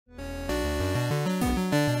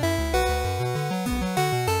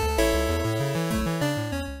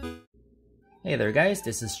Hey there guys,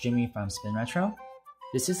 this is Jimmy from Spin Retro.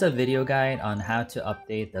 This is a video guide on how to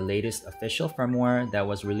update the latest official firmware that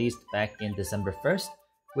was released back in December 1st,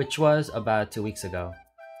 which was about 2 weeks ago.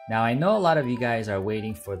 Now I know a lot of you guys are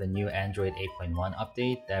waiting for the new Android 8.1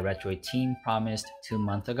 update that Retroid team promised 2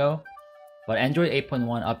 months ago, but Android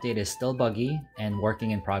 8.1 update is still buggy and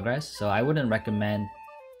working in progress, so I wouldn't recommend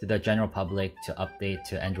to the general public to update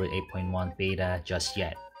to Android 8.1 beta just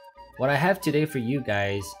yet. What I have today for you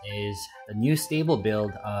guys is a new stable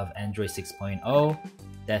build of Android 6.0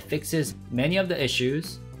 that fixes many of the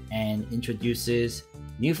issues and introduces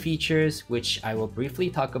new features which I will briefly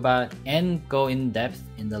talk about and go in depth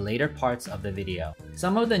in the later parts of the video.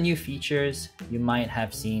 Some of the new features you might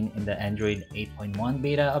have seen in the Android 8.1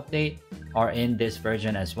 beta update are in this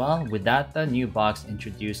version as well without the new box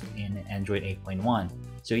introduced in Android 8.1.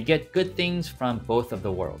 So you get good things from both of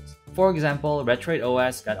the worlds. For example,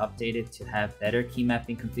 RetroidOS got updated to have better key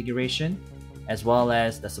mapping configuration, as well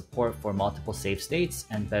as the support for multiple save states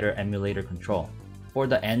and better emulator control. For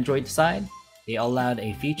the Android side, they allowed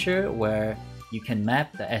a feature where you can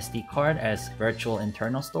map the SD card as virtual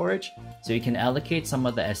internal storage, so you can allocate some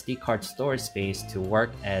of the SD card storage space to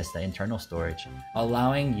work as the internal storage,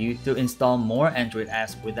 allowing you to install more Android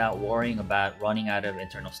apps without worrying about running out of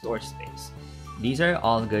internal storage space. These are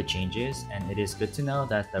all good changes, and it is good to know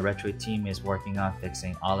that the Retroid team is working on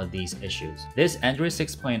fixing all of these issues. This Android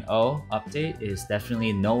 6.0 update is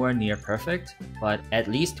definitely nowhere near perfect, but at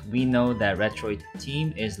least we know that Retroid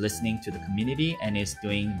team is listening to the community and is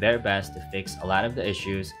doing their best to fix a lot of the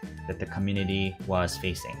issues that the community was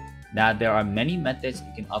facing. Now, there are many methods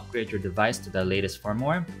you can upgrade your device to the latest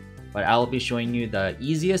firmware, but I will be showing you the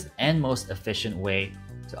easiest and most efficient way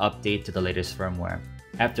to update to the latest firmware.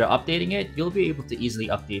 After updating it, you'll be able to easily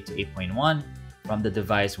update to 8.1 from the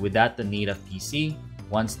device without the need of PC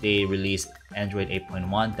once they release Android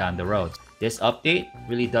 8.1 down the road. This update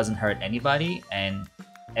really doesn't hurt anybody, and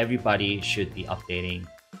everybody should be updating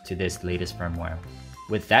to this latest firmware.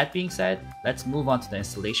 With that being said, let's move on to the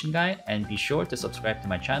installation guide, and be sure to subscribe to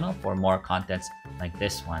my channel for more contents like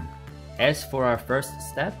this one. As for our first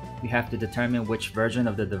step, we have to determine which version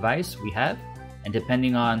of the device we have, and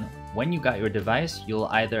depending on when you got your device, you'll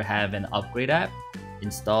either have an upgrade app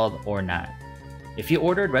installed or not. If you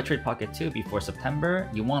ordered Retroid Pocket 2 before September,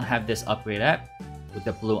 you won't have this upgrade app with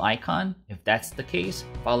the blue icon. If that's the case,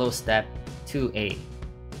 follow step 2A.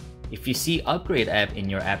 If you see upgrade app in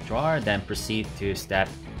your app drawer, then proceed to step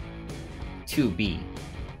 2B.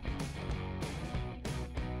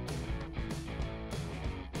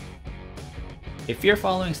 If you're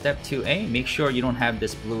following step 2A, make sure you don't have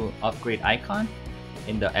this blue upgrade icon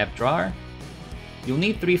in the app drawer. You'll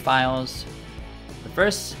need 3 files. The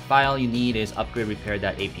first file you need is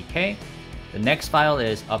UpgradeRepair.apk. The next file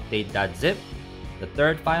is update.zip. The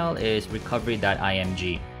third file is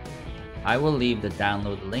recovery.img. I will leave the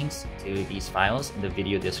download links to these files in the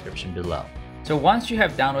video description below. So once you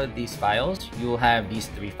have downloaded these files, you will have these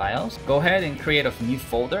 3 files. Go ahead and create a new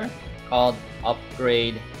folder called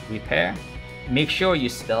Upgrade Repair. Make sure you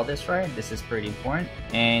spell this right, this is pretty important,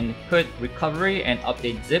 and put recovery and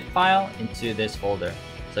update.zip file into this folder.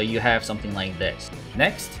 So you have something like this.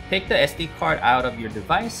 Next, take the SD card out of your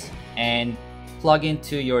device and plug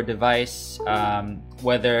into your device,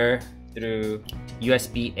 whether through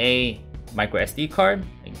USB-A micro SD card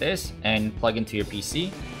like this, and plug into your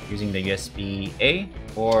PC using the USB-A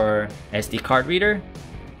or SD card reader.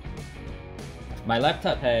 My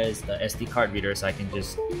laptop has the SD card reader, so I can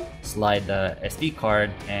just slide the SD card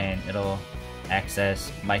and it'll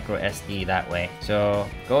access micro SD that way. So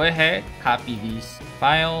go ahead, copy these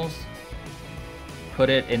files, put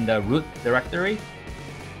it in the root directory,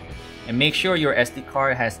 and make sure your SD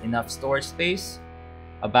card has enough storage space,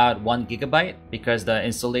 about 1 GB, because the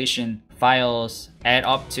installation files add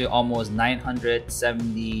up to almost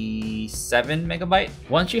 977 MB.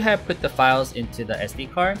 Once you have put the files into the SD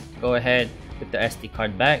card, go ahead, put the SD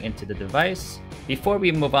card back into the device. Before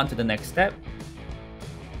we move on to the next step,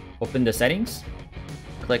 open the settings,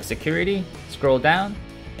 click security, scroll down,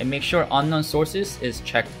 and make sure unknown sources is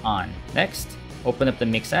checked on. Next, open up the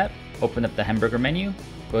Mix app, open up the hamburger menu,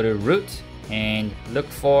 go to root, and look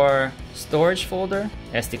for storage folder,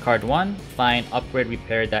 SD card 1, find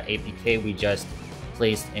UpgradeRepair.apk we just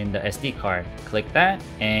placed in the SD card. Click that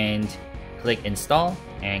and click install,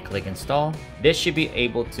 and click install. This should be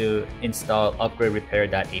able to install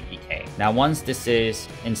UpgradeRepair.apk. Now once this is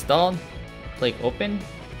installed, click open.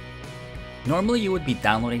 Normally you would be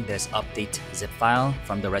downloading this update.zip file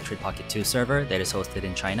from the Retroid Pocket 2 server that is hosted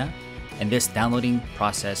in China, and this downloading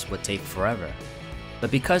process would take forever. But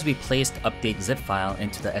because we placed update.zip file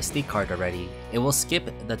into the SD card already, it will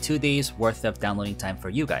skip the 2 days worth of downloading time for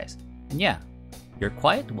you guys. And yeah, you're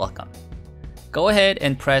quite welcome. Go ahead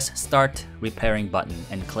and press Start Repairing button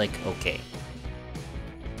and click OK.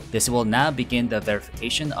 This will now begin the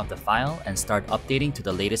verification of the file and start updating to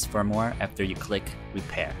the latest firmware after you click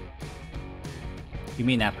Repair. You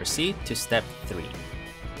may now proceed to step 3.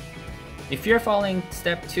 If you're following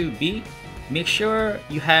step 2B, make sure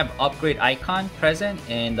you have upgrade icon present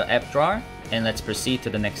in the app drawer, and let's proceed to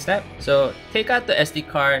the next step. So take out the SD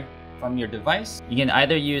card from your device. You can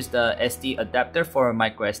either use the SD adapter for a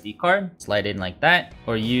micro SD card, slide in like that,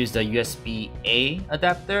 or use the USB-A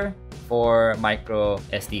adapter for micro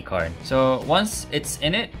SD card. So once it's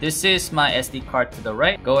in it, this is my SD card to the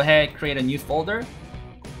right. Go ahead, create a new folder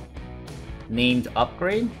named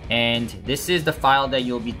Upgrade, and this is the file that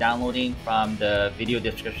you'll be downloading from the video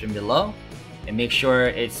description below. And make sure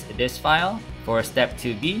it's this file. For step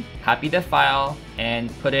 2B, copy the file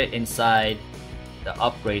and put it inside the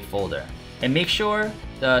upgrade folder. And make sure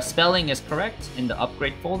the spelling is correct in the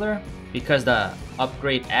upgrade folder, because the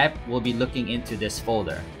upgrade app will be looking into this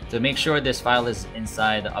folder. So make sure this file is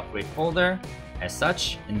inside the upgrade folder as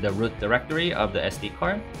such in the root directory of the SD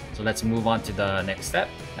card. So let's move on to the next step.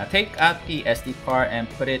 Now take out the SD card and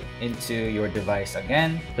put it into your device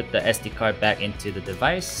again. Put the SD card back into the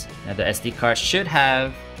device. Now the SD card should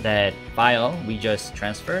have that file we just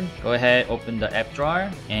transferred. Go ahead, open the app drawer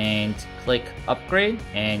and click Upgrade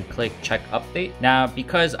and click Check Update. Now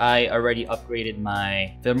because I already upgraded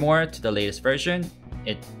my firmware to the latest version,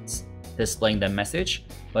 it's displaying the message,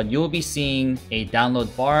 but you'll be seeing a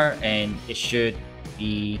download bar and it should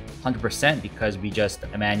be 100% because we just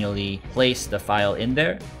manually placed the file in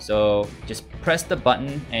there. So just press the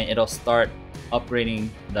button and it'll start upgrading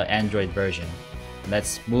the Android version.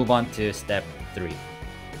 Let's move on to step 3.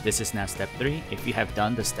 This is now step 3. If you have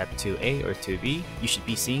done the step 2A or 2B, you should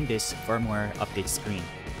be seeing this firmware update screen.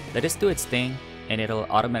 Let it do its thing and it'll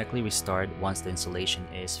automatically restart once the installation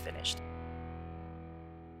is finished.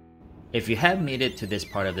 If you have made it to this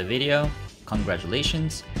part of the video,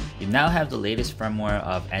 congratulations! You now have the latest firmware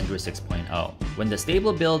of Android 6.0. When the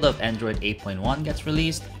stable build of Android 8.1 gets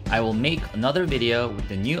released, I will make another video with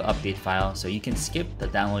the new update file so you can skip the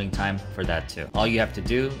downloading time for that too. All you have to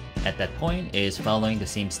do at that point is following the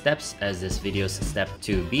same steps as this video's step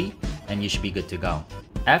 2B and you should be good to go.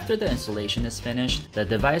 After the installation is finished, the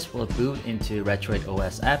device will boot into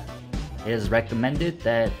RetroidOS app. It is recommended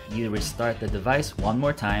that you restart the device one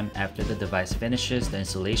more time after the device finishes the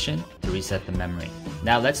installation to reset the memory.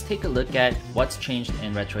 Now let's take a look at what's changed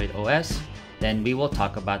in RetroidOS, then we will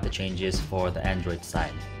talk about the changes for the Android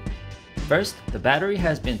side. First, the battery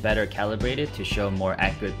has been better calibrated to show more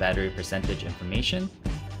accurate battery percentage information.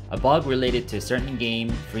 A bug related to certain game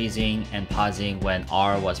freezing and pausing when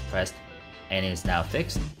R was pressed and is now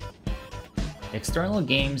fixed. External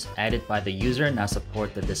games added by the user now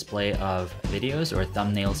support the display of videos or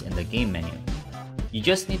thumbnails in the game menu. You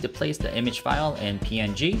just need to place the image file in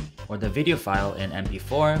PNG or the video file in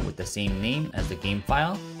MP4 with the same name as the game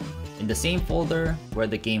file in the same folder where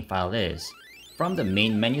the game file is. From the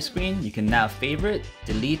main menu screen, you can now favorite,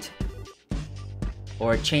 delete,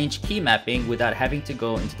 or change key mapping without having to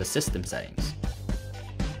go into the system settings.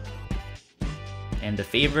 And the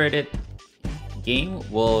favorited game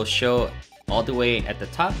will show all the way at the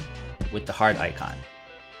top with the heart icon.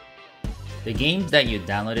 The games that you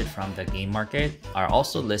downloaded from the game market are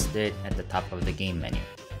also listed at the top of the game menu.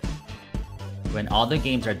 When all the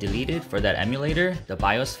games are deleted for that emulator, the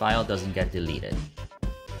BIOS file doesn't get deleted.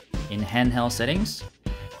 In handheld settings,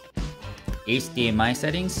 HDMI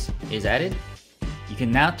settings is added. You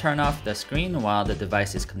can now turn off the screen while the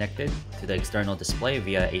device is connected to the external display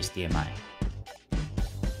via HDMI.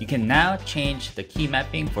 You can now change the key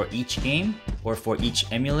mapping for each game or for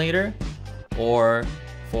each emulator or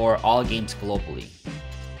for all games globally.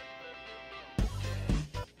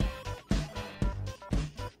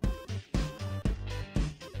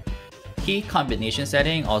 Key combination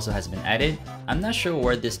setting also has been added. I'm not sure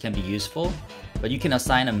where this can be useful, but you can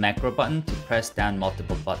assign a macro button to press down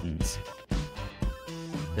multiple buttons.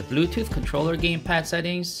 The Bluetooth controller gamepad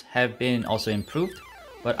settings have been also improved,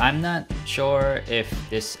 but I'm not sure if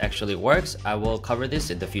this actually works. I will cover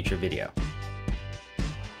this in the future video.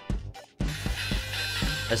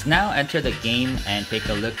 Let's now enter the game and take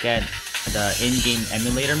a look at the in-game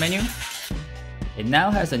emulator menu. It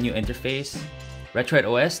now has a new interface.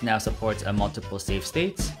 RetroidOS now supports a multiple save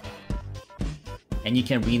states, and you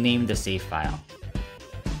can rename the save file.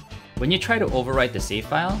 When you try to overwrite the save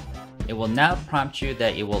file, it will now prompt you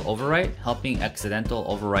that it will overwrite, helping accidental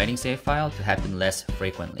overwriting save file to happen less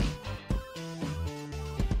frequently.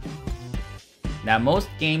 Now most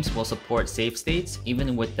games will support save states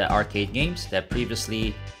even with the arcade games that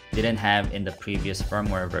previously didn't have in the previous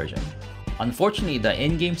firmware version. Unfortunately, the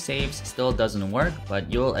in-game saves still doesn't work,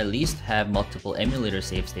 but you'll at least have multiple emulator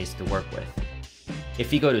save states to work with.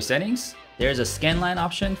 If you go to settings, there's a scanline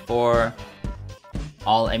option for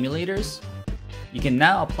all emulators. You can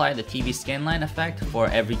now apply the TV scanline effect for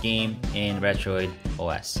every game in Retroid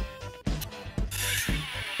OS.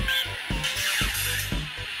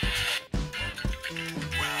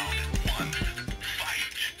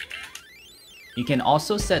 You can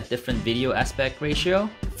also set different video aspect ratio,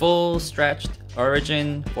 full, stretched,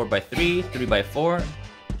 origin, 4:3, 3:4.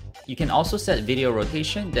 You can also set video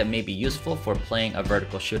rotation that may be useful for playing a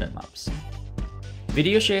vertical shoot 'em ups.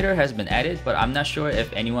 Video shader has been added, but I'm not sure if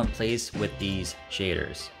anyone plays with these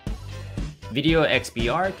shaders. Video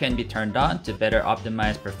XBR can be turned on to better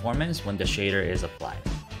optimize performance when the shader is applied.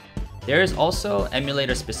 There is also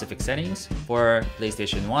emulator specific settings. For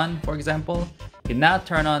PlayStation 1, for example, you can now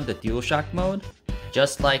turn on the DualShock mode,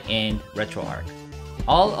 just like in RetroArch.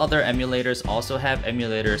 All other emulators also have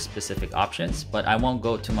emulator specific options, but I won't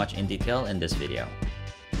go too much in detail in this video.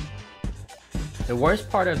 The worst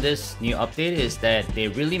part of this new update is that they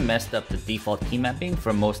really messed up the default key mapping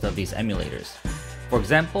for most of these emulators. For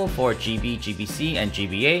example, for GB, GBC, and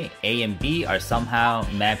GBA, A and B are somehow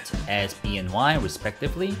mapped as B and Y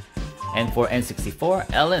respectively, and for N64,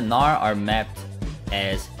 L and R are mapped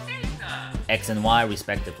as X and Y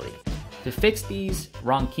respectively. To fix these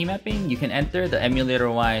wrong key mapping, you can enter the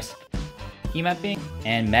emulator-wise key mapping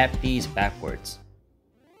and map these backwards.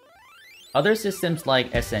 Other systems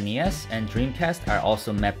like SNES and Dreamcast are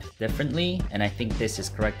also mapped differently, and I think this is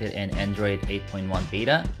corrected in Android 8.1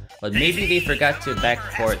 beta, but maybe they forgot to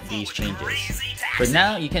backport these changes. For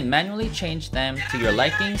now, you can manually change them to your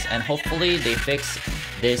likings, and hopefully they fix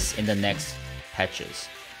this in the next patches.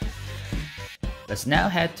 Let's now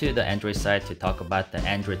head to the Android side to talk about the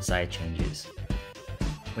Android side changes.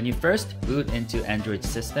 When you first boot into Android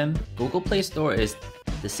system, Google Play Store is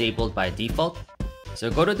disabled by default. So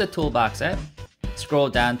go to the Toolbox app, scroll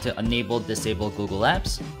down to Enable Disable Google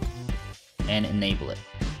Apps, and enable it.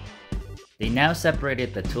 They now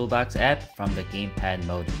separated the Toolbox app from the Gamepad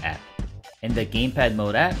Mode app. In the Gamepad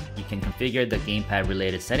Mode app, you can configure the gamepad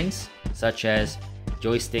related settings, such as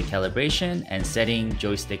joystick calibration and setting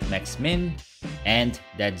joystick max-min, and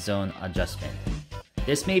dead zone adjustment.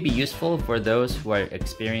 This may be useful for those who are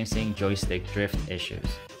experiencing joystick drift issues.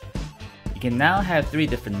 You can now have 3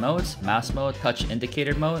 different modes: mouse mode, touch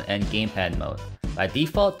indicator mode, and gamepad mode. By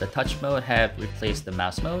default, the touch mode have replaced the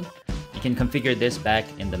mouse mode. You can configure this back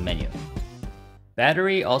in the menu.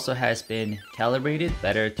 Battery also has been calibrated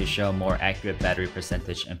better to show more accurate battery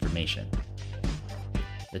percentage information.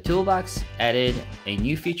 The Toolbox added a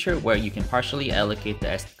new feature where you can partially allocate the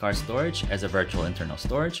SD card storage as a virtual internal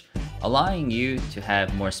storage, allowing you to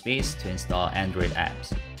have more space to install Android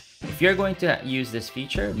apps. If you're going to use this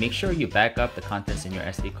feature, make sure you back up the contents in your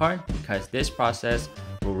SD card, because this process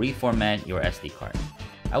will reformat your SD card.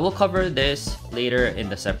 I will cover this later in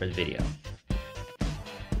the separate video.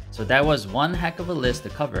 So that was one heck of a list to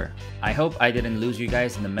cover. I hope I didn't lose you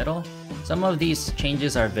guys in the middle. Some of these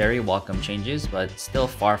changes are very welcome changes, but still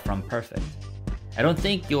far from perfect. I don't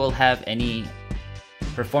think you will have any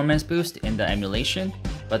performance boost in the emulation,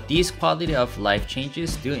 but these quality of life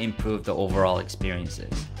changes do improve the overall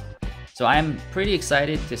experiences. So I'm pretty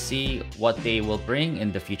excited to see what they will bring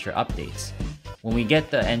in the future updates. When we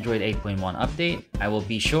get the Android 8.1 update, I will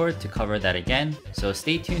be sure to cover that again, so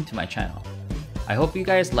stay tuned to my channel. I hope you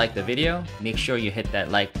guys liked the video. Make sure you hit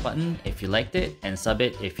that like button if you liked it, and sub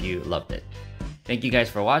it if you loved it. Thank you guys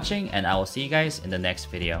for watching, and I will see you guys in the next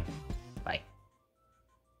video.